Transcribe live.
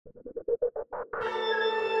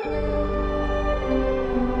Vítám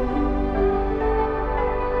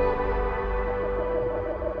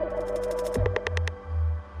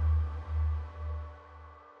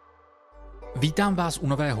vás u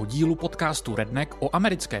nového dílu podcastu Redneck o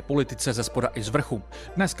americké politice ze spoda i z vrchu.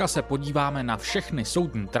 Dneska se podíváme na všechny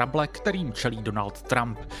soudní trable, kterým čelí Donald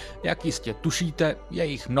Trump. Jak jistě tušíte, je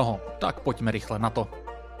jich mnoho, tak pojďme rychle na to.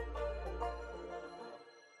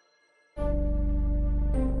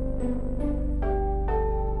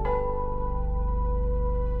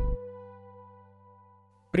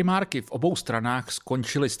 Primárky v obou stranách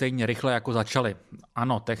skončily stejně rychle, jako začaly.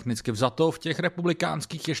 Ano, technicky vzato, v těch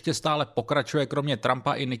republikánských ještě stále pokračuje kromě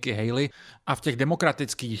Trumpa i Nikki Haley a v těch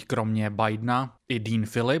demokratických kromě Bidena i Dean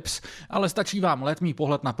Phillips, ale stačí vám letmý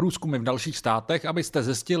pohled na průzkumy v dalších státech, abyste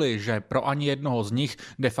zjistili, že pro ani jednoho z nich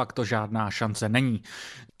de facto žádná šance není.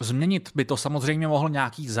 Změnit by to samozřejmě mohl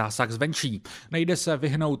nějaký zásah zvenčí. Nejde se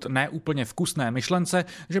vyhnout neúplně vkusné myšlence,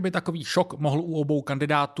 že by takový šok mohl u obou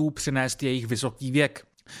kandidátů přinést jejich vysoký věk.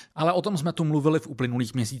 Ale o tom jsme tu mluvili v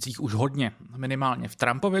uplynulých měsících už hodně. Minimálně v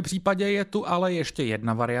Trumpově případě je tu ale ještě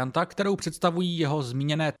jedna varianta, kterou představují jeho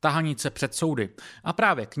zmíněné tahanice před soudy. A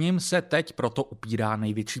právě k nim se teď proto upírá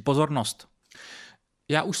největší pozornost.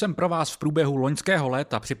 Já už jsem pro vás v průběhu loňského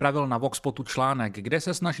léta připravil na Voxpotu článek, kde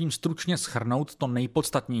se snažím stručně shrnout to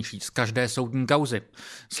nejpodstatnější z každé soudní kauzy.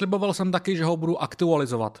 Sliboval jsem taky, že ho budu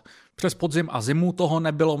aktualizovat. Přes podzim a zimu toho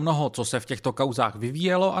nebylo mnoho, co se v těchto kauzách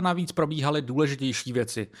vyvíjelo a navíc probíhaly důležitější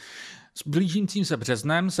věci. S blížícím se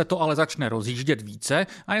březnem se to ale začne rozjíždět více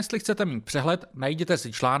a jestli chcete mít přehled, najděte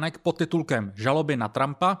si článek pod titulkem Žaloby na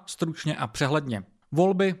Trumpa stručně a přehledně.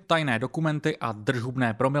 Volby, tajné dokumenty a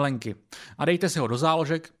držhubné promilenky. A dejte si ho do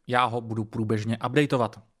záložek, já ho budu průběžně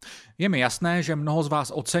updateovat. Je mi jasné, že mnoho z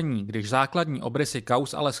vás ocení, když základní obrysy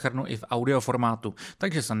kauz ale shrnu i v audioformátu,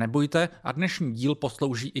 takže se nebojte a dnešní díl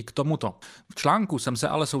poslouží i k tomuto. V článku jsem se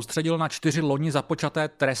ale soustředil na 4 loni započaté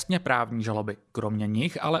trestně právní žaloby. Kromě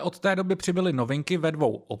nich ale od té doby přibyly novinky ve 2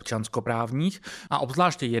 občanskoprávních a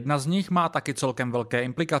obzvláště jedna z nich má taky celkem velké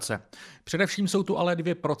implikace. Především jsou tu ale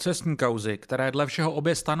 2 procesní kauzy, které dle všeho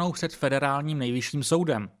obě stanou před federálním nejvyšším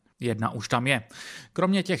soudem. Jedna už tam je.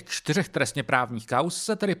 Kromě těch 4 trestně právních kauz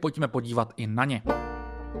se tedy pojďme podívat i na ně.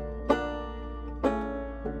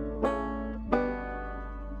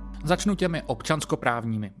 Začnu těmi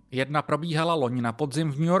občanskoprávními. Jedna probíhala loni na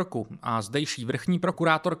podzim v New Yorku a zdejší vrchní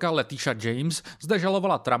prokurátorka Letitia James zde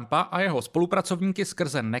žalovala Trumpa a jeho spolupracovníky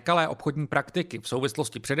skrze nekalé obchodní praktiky v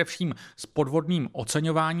souvislosti především s podvodným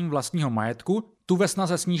oceňováním vlastního majetku, tu ve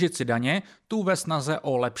snaze snížit si daně, tu ve snaze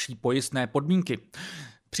o lepší pojistné podmínky.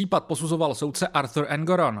 Případ posuzoval soudce Arthur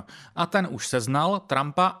Engoron a ten už seznal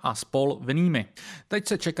Trumpa a spol vinnými. Teď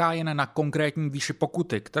se čeká jen na konkrétní výši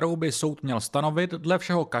pokuty, kterou by soud měl stanovit dle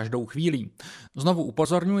všeho každou chvílí. Znovu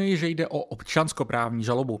upozorňuji, že jde o občanskoprávní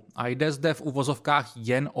žalobu a jde zde v uvozovkách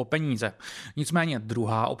jen o peníze. Nicméně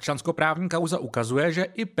druhá občanskoprávní kauza ukazuje, že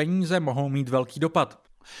i peníze mohou mít velký dopad.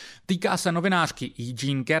 Týká se novinářky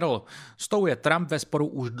Jean Carroll. S tou je Trump ve sporu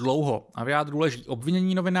už dlouho a v jádru leží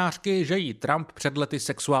obvinění novinářky, že ji Trump před lety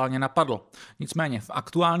sexuálně napadl. Nicméně v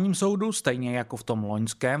aktuálním soudu, stejně jako v tom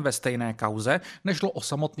loňském ve stejné kauze, nešlo o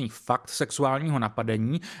samotný fakt sexuálního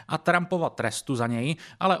napadení a Trumpova trestu za něj,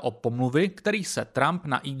 ale o pomluvy, kterých se Trump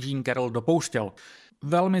na Jean Carroll dopouštěl.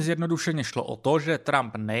 Velmi zjednodušeně šlo o to, že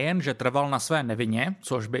Trump nejen, že trval na své nevině,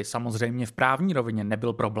 což by samozřejmě v právní rovině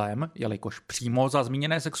nebyl problém, jelikož přímo za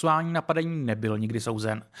zmíněné sexuální napadení nebyl nikdy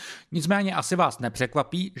souzen. Nicméně asi vás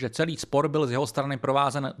nepřekvapí, že celý spor byl z jeho strany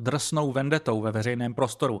provázen drsnou vendetou ve veřejném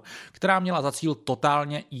prostoru, která měla za cíl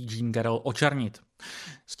totálně Jean Carroll očernit.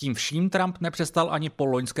 S tím vším Trump nepřestal ani po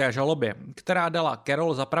loňské žalobě, která dala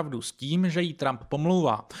Carroll za pravdu s tím, že jí Trump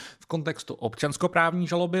pomlouvá. V kontextu občanskoprávní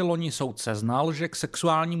žaloby loni soud seznal, že k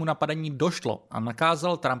sexuálnímu napadení došlo a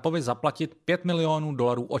nakázal Trumpovi zaplatit $5 milionů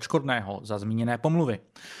odškodného za zmíněné pomluvy.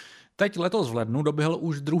 Teď letos v lednu doběhl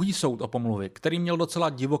už druhý soud o pomluvy, který měl docela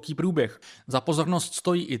divoký průběh. Za pozornost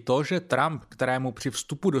stojí i to, že Trump, kterému při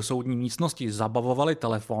vstupu do soudní místnosti zabavovali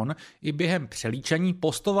telefon, i během přelíčení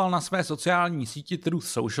postoval na své sociální síti Truth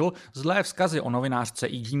Social zlé vzkazy o novinářce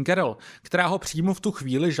Jean Carroll, která ho přímo v tu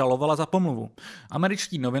chvíli žalovala za pomluvu.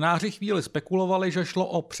 Američtí novináři chvíli spekulovali, že šlo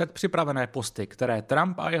o předpřipravené posty, které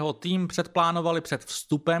Trump a jeho tým předplánovali před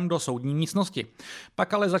vstupem do soudní místnosti.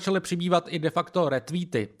 Pak ale začaly přibývat i de facto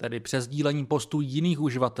retweety, tedy přes sdílení postů jiných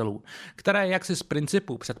uživatelů, které jaksi z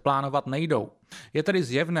principu předplánovat nejdou. Je tedy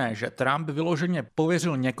zjevné, že Trump vyloženě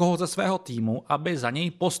pověřil někoho ze svého týmu, aby za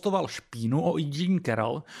něj postoval špínu o Jean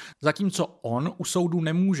Carroll, zatímco on u soudu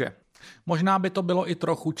nemůže. Možná by to bylo i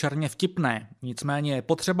trochu černě vtipné, nicméně je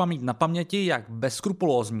potřeba mít na paměti, jak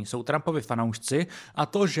bezskrupulózní jsou Trumpovi fanoušci a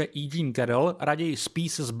to, že Eugene Carroll raději spí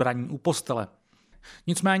se zbraní u postele.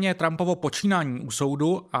 Nicméně Trumpovo počínání u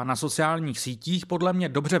soudu a na sociálních sítích podle mě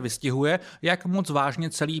dobře vystihuje, jak moc vážně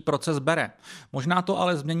celý proces bere. Možná to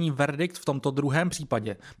ale změní verdikt v tomto druhém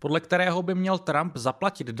případě, podle kterého by měl Trump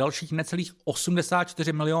zaplatit dalších necelých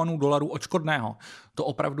 84 milionů dolarů odškodného. To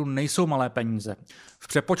opravdu nejsou malé peníze. V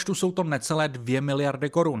přepočtu jsou to necelé 2 miliardy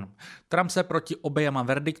korun. Trump se proti oběma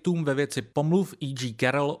verdiktům ve věci pomluv E.G.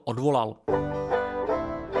 Carroll odvolal.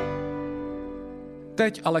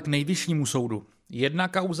 Teď ale k nejvyššímu soudu. Jedna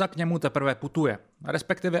kauza k němu teprve putuje,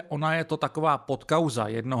 respektive ona je to taková podkauza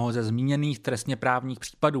jednoho ze zmíněných trestně právních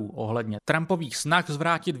případů ohledně Trumpových snah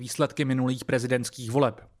zvrátit výsledky minulých prezidentských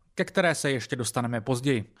voleb, ke které se ještě dostaneme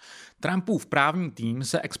později. Trumpův právní tým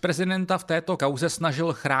se exprezidenta v této kauze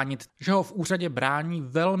snažil chránit, že ho v úřadě brání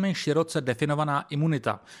velmi široce definovaná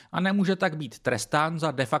imunita a nemůže tak být trestán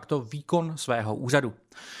za de facto výkon svého úřadu.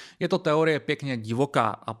 Je to teorie pěkně divoká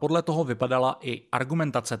a podle toho vypadala i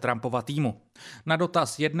argumentace Trumpova týmu. Na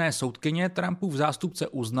dotaz jedné soudkyně Trumpův zástupce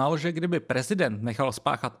uznal, že kdyby prezident nechal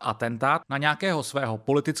spáchat atentát na nějakého svého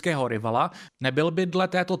politického rivala, nebyl by dle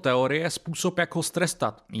této teorie způsob, jak ho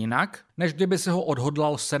strestat jinak, než kdyby se ho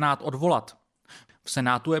odhodlal Senát odvolat. V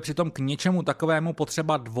Senátu je přitom k něčemu takovému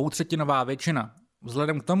potřeba 2/3 většina.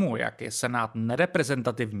 Vzhledem k tomu, jak je Senát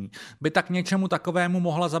nereprezentativní, by tak něčemu takovému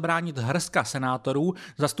mohla zabránit hrstka senátorů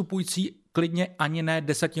zastupující klidně ani ne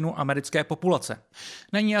 10% americké populace.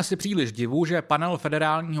 Není asi příliš divu, že panel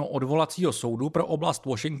Federálního odvolacího soudu pro oblast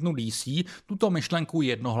Washingtonu D.C. tuto myšlenku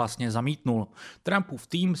jednohlasně zamítnul. Trumpův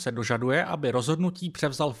tým se dožaduje, aby rozhodnutí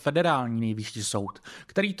převzal federální nejvyšší soud,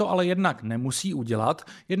 který to ale jednak nemusí udělat,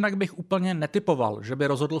 jednak bych úplně netipoval, že by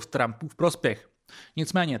rozhodl v Trumpův prospěch.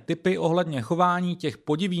 Nicméně tipy ohledně chování těch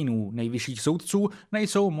podivínů nejvyšších soudců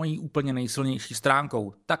nejsou mojí úplně nejsilnější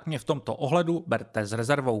stránkou, tak mě v tomto ohledu berte s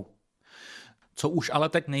rezervou. Co už ale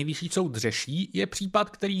teď nejvyšší soud řeší, je případ,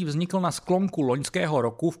 který vznikl na sklonku loňského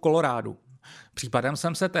roku v Kolorádu. Případem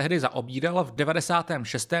jsem se tehdy zaobíral v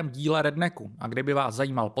 96. díle Rednecku a kdyby vás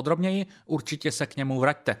zajímal podrobněji, určitě se k němu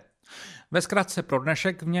vraťte. Ve zkratce pro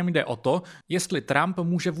dnešek v něm jde o to, jestli Trump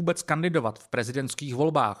může vůbec kandidovat v prezidentských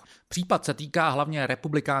volbách. Případ se týká hlavně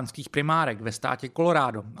republikánských primárek ve státě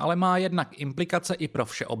Colorado, ale má jednak implikace i pro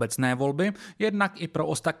všeobecné volby, jednak i pro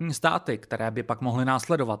ostatní státy, které by pak mohly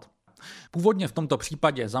následovat. Původně v tomto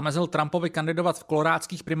případě zamezil Trumpovi kandidovat v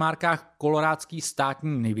kolorádských primárkách kolorádský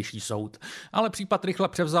státní nejvyšší soud, ale případ rychle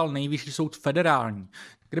převzal nejvyšší soud federální.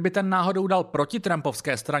 Kdyby ten náhodou dal proti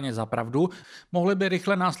trumpovské straně za pravdu, mohly by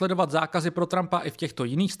rychle následovat zákazy pro Trumpa i v těchto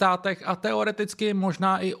jiných státech a teoreticky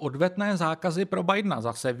možná i odvetné zákazy pro Bidena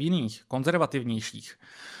zase v jiných, konzervativnějších.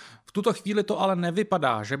 V tuto chvíli to ale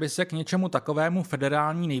nevypadá, že by se k něčemu takovému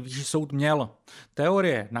federální nejvyšší soud měl.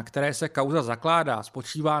 Teorie, na které se kauza zakládá,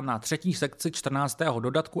 spočívá na 3. sekci 14.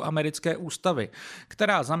 dodatku americké ústavy,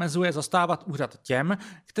 která zamezuje zastávat úřad těm,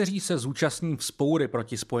 kteří se zúčastní vzpoury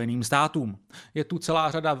proti Spojeným státům. Je tu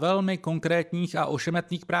celá řada velmi konkrétních a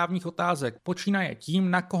ošemetných právních otázek, počínaje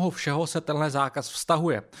tím, na koho všeho se tenhle zákaz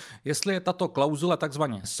vztahuje. Jestli je tato klauzule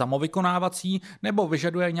takzvaně samovykonávací, nebo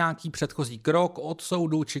vyžaduje nějaký předchozí krok od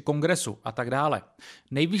soudu či kongresu a tak dále.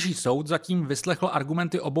 Nejvyšší soud zatím vyslechl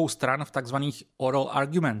argumenty obou stran v takzvaných oral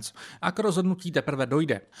arguments a k rozhodnutí teprve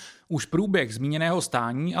dojde. Už průběh zmíněného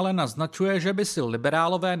stání ale naznačuje, že by si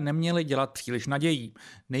liberálové neměli dělat příliš nadějí.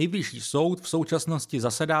 Nejvyšší soud v současnosti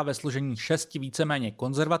zasedá ve složení 6 víceméně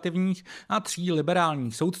konzervativních a 3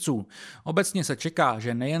 liberálních soudců. Obecně se čeká,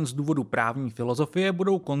 že nejen z důvodu právní filozofie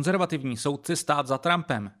budou konzervativní soudci stát za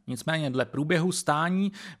Trumpem. Nicméně dle průběhu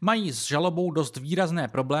stání mají s žalobou dost výrazné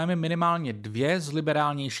problémy minimálně 2 z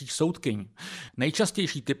liberálnějších soudkyň.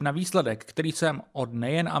 Nejčastější tip na výsledek, který jsem od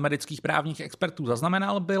nejen amerických právních expertů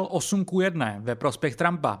zaznamenal, byl 8:1 ve prospěch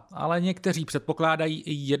Trumpa, ale někteří předpokládají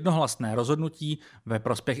i jednohlasné rozhodnutí ve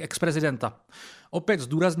prospěch exprezidenta. Opět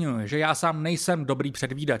zdůrazňuji, že já sám nejsem dobrý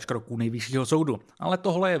předvídač kroků nejvyššího soudu, ale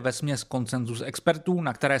tohle je vesměs konsenzus expertů,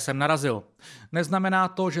 na které jsem narazil. Neznamená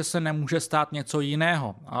to, že se nemůže stát něco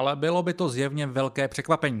jiného, ale bylo by to zjevně velké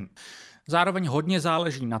překvapení. Zároveň hodně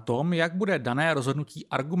záleží na tom, jak bude dané rozhodnutí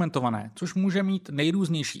argumentované, což může mít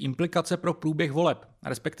nejrůznější implikace pro průběh voleb,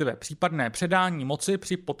 respektive případné předání moci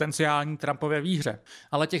při potenciální Trumpově výhře.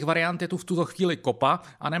 Ale těch variant je tu v tuto chvíli kopa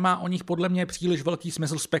a nemá o nich podle mě příliš velký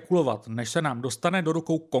smysl spekulovat, než se nám dostane do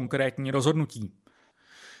rukou konkrétní rozhodnutí.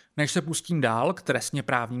 Než se pustím dál k trestně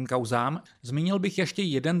právním kauzám, zmínil bych ještě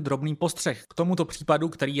jeden drobný postřeh k tomuto případu,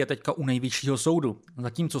 který je teďka u nejvyššího soudu.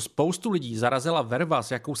 Zatímco spoustu lidí zarazila verva,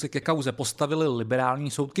 s jakou se ke kauze postavili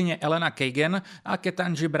liberální soudkyně Elena Kagan a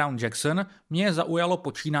Ketanji Brown Jackson, mě zaujalo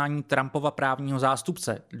počínání Trumpova právního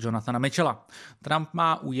zástupce, Jonathana Mitchella. Trump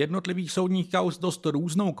má u jednotlivých soudních kauz dost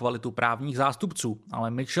různou kvalitu právních zástupců,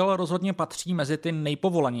 ale Mitchell rozhodně patří mezi ty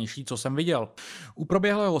nejpovolanější, co jsem viděl. U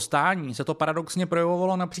proběhlého stání se to paradoxně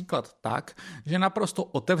projevovalo například tak, že naprosto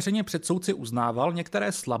otevřeně před soudci uznával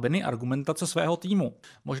některé slabiny argumentace svého týmu.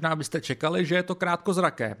 Možná byste čekali, že je to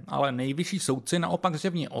krátkozraké, ale nejvyšší soudci naopak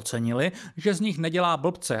zjevně ocenili, že z nich nedělá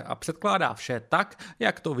blbce a předkládá vše tak,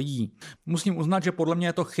 jak to vidí. Musím uznat, že podle mě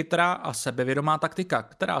je to chytrá a sebevědomá taktika,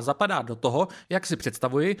 která zapadá do toho, jak si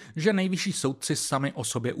představuji, že nejvyšší soudci sami o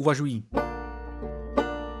sobě uvažují.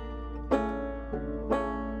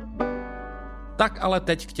 Tak ale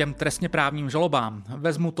teď k těm trestně právním žalobám.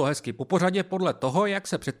 Vezmu to hezky po pořadě podle toho, jak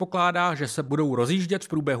se předpokládá, že se budou rozjíždět v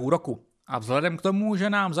průběhu roku. A vzhledem k tomu, že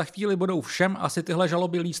nám za chvíli budou všem asi tyhle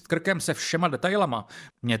žaloby líst krkem se všema detailama,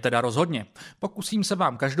 mě teda rozhodně, pokusím se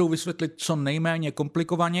vám každou vysvětlit co nejméně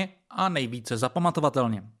komplikovaně a nejvíce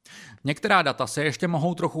zapamatovatelně. Některá data se ještě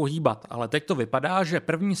mohou trochu hýbat, ale teď to vypadá, že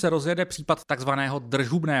první se rozjede případ takzvaného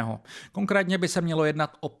držhubného. Konkrétně by se mělo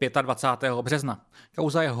jednat o 25. března.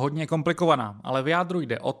 Kauza je hodně komplikovaná, ale v jádru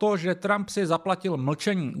jde o to, že Trump si zaplatil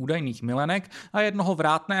mlčení údajných milenek a jednoho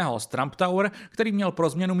vrátného z Trump Tower, který měl pro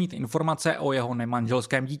změnu mít informace o jeho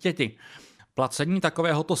nemanželském dítěti. Placení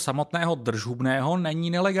takovéhoto samotného držhubného není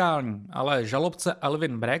nelegální, ale žalobce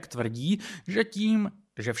Alvin Bragg tvrdí, že tím,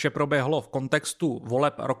 že vše proběhlo v kontextu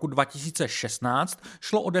voleb roku 2016,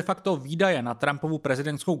 šlo o de facto výdaje na Trumpovu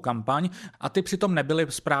prezidentskou kampaň a ty přitom nebyly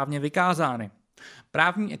správně vykázány.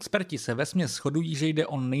 Právní experti se vesměs shodují, že jde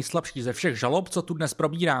o nejslabší ze všech žalob, co tu dnes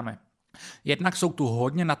probíráme. Jednak jsou tu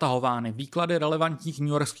hodně natahovány výklady relevantních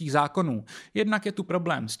newyorských zákonů, jednak je tu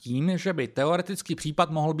problém s tím, že by teoreticky případ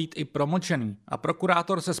mohl být i promlčený a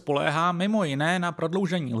prokurátor se spoléhá mimo jiné na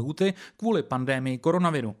prodloužení lhůty kvůli pandemii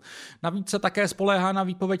koronaviru. Navíc se také spoléhá na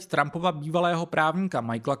výpověď Trumpova bývalého právníka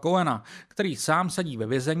Michaela Cohena, který sám sedí ve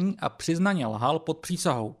vězení a přiznaně lhal pod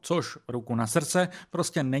přísahou, což, ruku na srdce,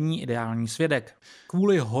 prostě není ideální svědek.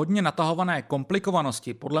 Kvůli hodně natahované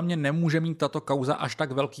komplikovanosti podle mě nemůže mít tato kauza až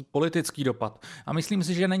tak velký politický dopad a myslím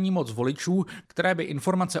si, že není moc voličů, které by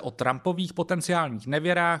informace o Trumpových potenciálních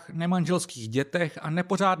nevěrách, nemanželských dětech a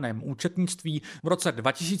nepořádném účetnictví v roce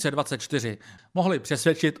 2024 mohly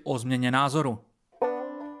přesvědčit o změně názoru.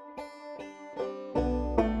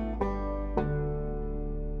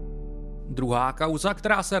 Druhá kauza,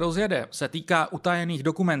 která se rozjede, se týká utajených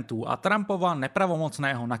dokumentů a Trumpova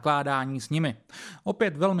nepravomocného nakládání s nimi.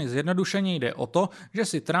 Opět velmi zjednodušeně jde o to, že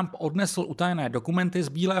si Trump odnesl utajené dokumenty z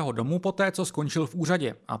Bílého domu poté, co skončil v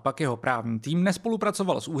úřadě, a pak jeho právní tým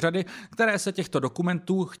nespolupracoval s úřady, které se těchto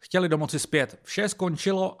dokumentů chtěli domoci zpět. Vše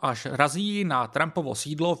skončilo až razí na Trumpovo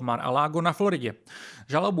sídlo v Mar-a-Lago na Floridě.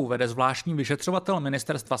 Žalobu vede zvláštní vyšetřovatel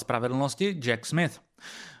ministerstva spravedlnosti Jack Smith.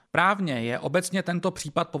 Právně je obecně tento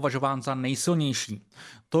případ považován za nejsilnější.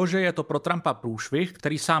 To, že je to pro Trumpa průšvih,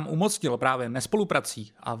 který sám umocnil právě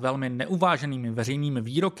nespoluprací a velmi neuváženými veřejnými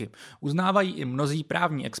výroky, uznávají i mnozí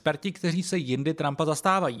právní experti, kteří se jindy Trumpa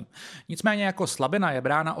zastávají. Nicméně jako slabina je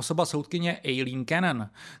brána osoba soudkyně Aileen Cannon,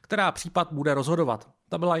 která případ bude rozhodovat.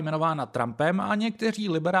 Ta byla jmenována Trumpem a někteří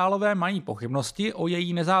liberálové mají pochybnosti o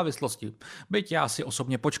její nezávislosti, byť já si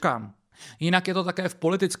osobně počkám. Jinak je to také v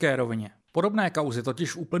politické rovině. Podobné kauzy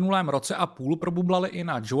totiž v uplynulém roce a půl probublaly i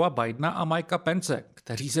na Joea Bidena a Mikea Pence,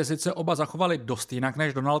 kteří se sice oba zachovali dost jinak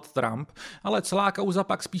než Donald Trump, ale celá kauza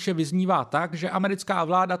pak spíše vyznívá tak, že americká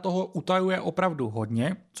vláda toho utajuje opravdu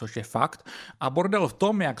hodně, což je fakt, a bordel v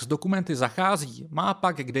tom, jak s dokumenty zachází, má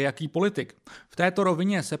pak kdejaký politik. V této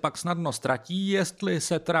rovině se pak snadno ztratí, jestli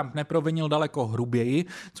se Trump neprovinil daleko hruběji,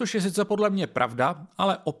 což je sice podle mě pravda,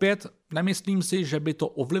 ale opět nemyslím si, že by to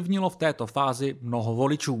ovlivnilo v této fázi mnoho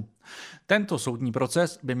voličů. Tento soudní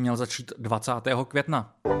proces by měl začít 20.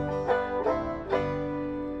 května.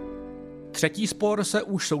 Třetí spor se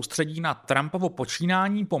už soustředí na Trumpovo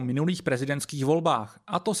počínání po minulých prezidentských volbách,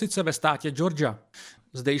 a to sice ve státě Georgia.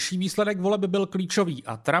 Zdejší výsledek voleb byl klíčový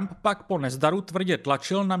a Trump pak po nezdaru tvrdě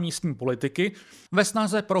tlačil na místní politiky ve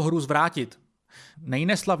snaze prohru zvrátit.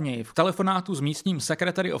 Nejneslavněji v telefonátu s místním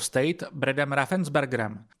Secretary of State Bradem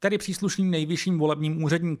Raffenspergerem, tedy příslušným nejvyšším volebním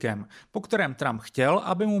úředníkem, po kterém Trump chtěl,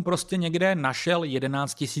 aby mu prostě někde našel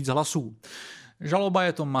 11 000 hlasů. Žaloba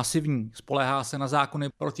je to masivní, spoléhá se na zákony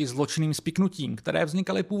proti zločinným spiknutím, které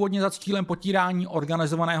vznikaly původně za cílem potírání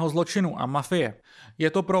organizovaného zločinu a mafie. Je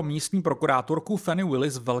to pro místní prokurátorku Fanny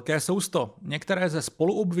Willis velké sousto. Některé ze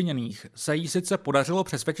spoluobviněných se jí sice podařilo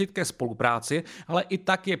přesvědčit ke spolupráci, ale i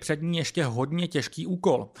tak je před ní ještě hodně těžký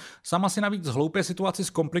úkol. Sama si navíc hloupě situaci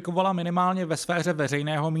zkomplikovala minimálně ve sféře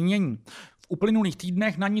veřejného mínění. V uplynulých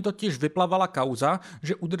týdnech na ní totiž vyplavala kauza,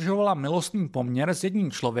 že udržovala milostný poměr s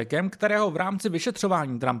jedním člověkem, kterého v rámci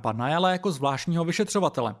vyšetřování Trumpa najala jako zvláštního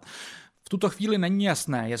vyšetřovatele. V tuto chvíli není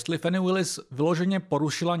jasné, jestli Fanny Willis vyloženě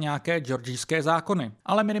porušila nějaké georgijské zákony,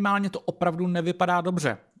 ale minimálně to opravdu nevypadá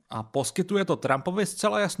dobře. A poskytuje to Trumpovi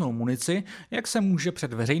zcela jasnou munici, jak se může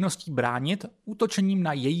před veřejností bránit útočením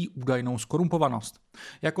na její údajnou zkorumpovanost.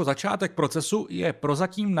 Jako začátek procesu je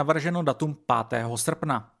prozatím navrženo datum 5.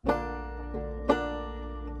 srpna.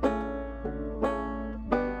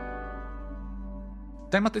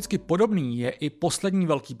 Tematicky podobný je i poslední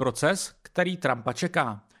velký proces, který Trumpa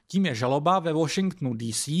čeká. Tím je žaloba ve Washingtonu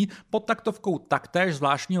DC pod taktovkou taktéž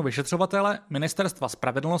zvláštního vyšetřovatele Ministerstva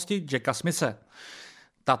spravedlnosti Jacka Smithe.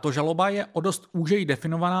 Tato žaloba je o dost úžeji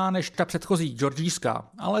definovaná než ta předchozí georgijská,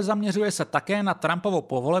 ale zaměřuje se také na Trumpovo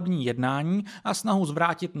povolební jednání a snahu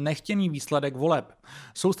zvrátit nechtěný výsledek voleb.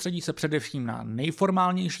 Soustředí se především na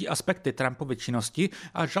nejformálnější aspekty Trumpovy činnosti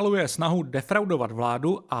a žaluje snahu defraudovat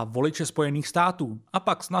vládu a voliče Spojených států a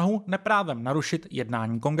pak snahu neprávem narušit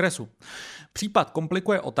jednání kongresu. Případ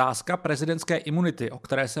komplikuje otázka prezidentské imunity, o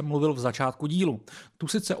které jsem mluvil v začátku dílu. Tu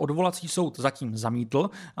sice odvolací soud zatím zamítl,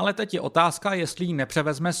 ale teď je otázka, jestli ji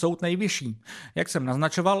nepřevezme soud nejvyšší. Jak jsem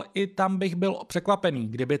naznačoval, i tam bych byl překvapený,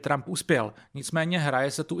 kdyby Trump uspěl. Nicméně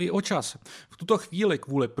hraje se tu i o čas. V tuto chvíli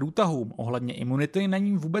kvůli průtahům ohledně imunity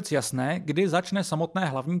není vůbec jasné, kdy začne samotné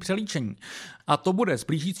hlavní přelíčení. A to bude s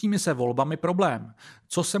blížícími se volbami problém.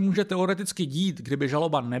 Co se může teoreticky dít, kdyby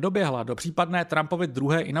žaloba nedoběhla do případné Trumpovy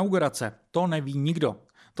druhé inaugurace? To neví nikdo.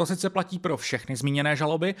 To sice platí pro všechny zmíněné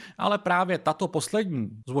žaloby, ale právě tato poslední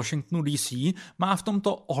z Washingtonu DC má v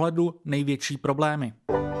tomto ohledu největší problémy.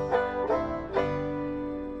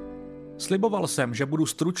 Sliboval jsem, že budu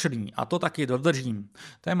stručný a to taky dodržím.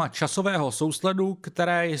 Téma časového sousledu,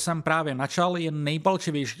 které jsem právě načal, je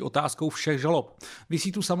nejpalčivější otázkou všech žalob.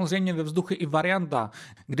 Visí tu samozřejmě ve vzduchu i varianta,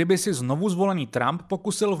 kdyby si znovu zvolený Trump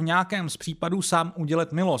pokusil v nějakém z případů sám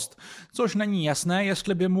udělit milost, což není jasné,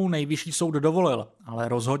 jestli by mu nejvyšší soud dovolil, ale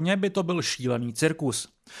rozhodně by to byl šílený cirkus.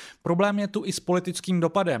 Problém je tu i s politickým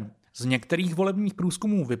dopadem. Z některých volebních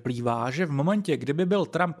průzkumů vyplývá, že v momentě, kdyby byl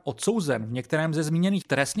Trump odsouzen v některém ze zmíněných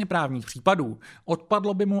trestně právních případů,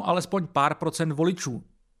 odpadlo by mu alespoň pár procent voličů.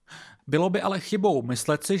 Bylo by ale chybou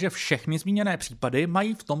myslet si, že všechny zmíněné případy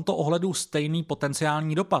mají v tomto ohledu stejný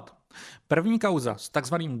potenciální dopad. První kauza s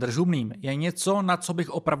takzvaným držumným je něco, na co bych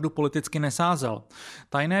opravdu politicky nesázel.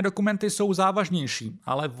 Tajné dokumenty jsou závažnější,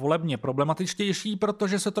 ale volebně problematičtější,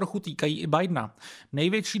 protože se trochu týkají i Bidena.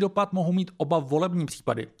 Největší dopad mohou mít oba volební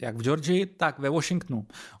případy, jak v Georgii, tak ve Washingtonu.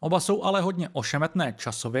 Oba jsou ale hodně ošemetné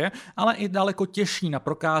časově, ale i daleko těžší na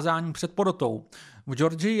prokázání před porotou. V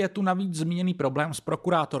Georgii je tu navíc zmíněný problém s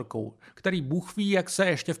prokurátorkou, který Bůh ví, jak se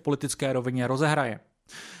ještě v politické rovině rozehraje.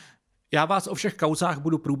 Já vás o všech kauzách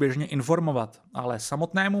budu průběžně informovat, ale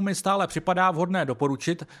samotnému mi stále připadá vhodné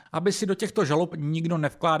doporučit, aby si do těchto žalob nikdo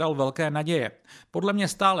nevkládal velké naděje. Podle mě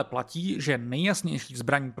stále platí, že nejjasnější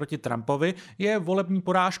zbraní proti Trumpovi je volební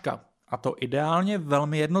porážka. A to ideálně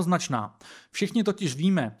velmi jednoznačná. Všichni totiž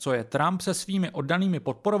víme, co je Trump se svými oddanými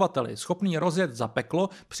podporovateli schopný rozjet za peklo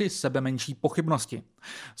při sebemenší pochybnosti.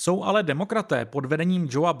 Jsou ale demokraté pod vedením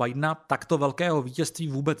Joea Bidena takto velkého vítězství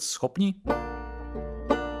vůbec schopni?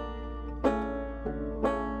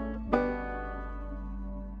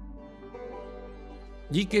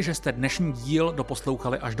 Díky, že jste dnešní díl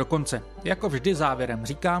doposlouchali až do konce. Jako vždy závěrem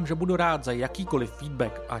říkám, že budu rád za jakýkoliv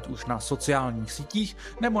feedback, ať už na sociálních sítích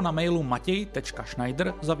nebo na mailu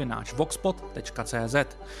matej.schneider@voxpot.cz.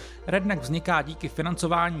 Redneck vzniká díky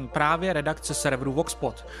financování právě redakce serveru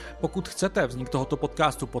Voxpot. Pokud chcete vznik tohoto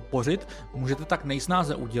podcastu podpořit, můžete tak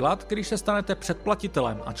nejsnáze udělat, když se stanete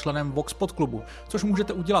předplatitelem a členem Voxpot klubu, což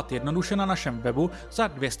můžete udělat jednoduše na našem webu za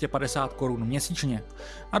 250 Kč měsíčně.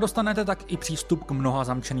 A dostanete tak i přístup k mnoha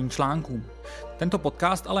zamčeným článkům. Tento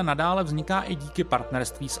podcast ale nadále vzniká i díky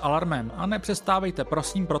partnerství s Alarmem a nepřestávejte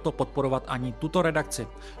prosím proto podporovat ani tuto redakci.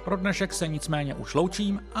 Pro dnešek se nicméně už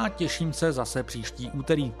loučím a těším se zase příští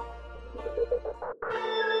úterý.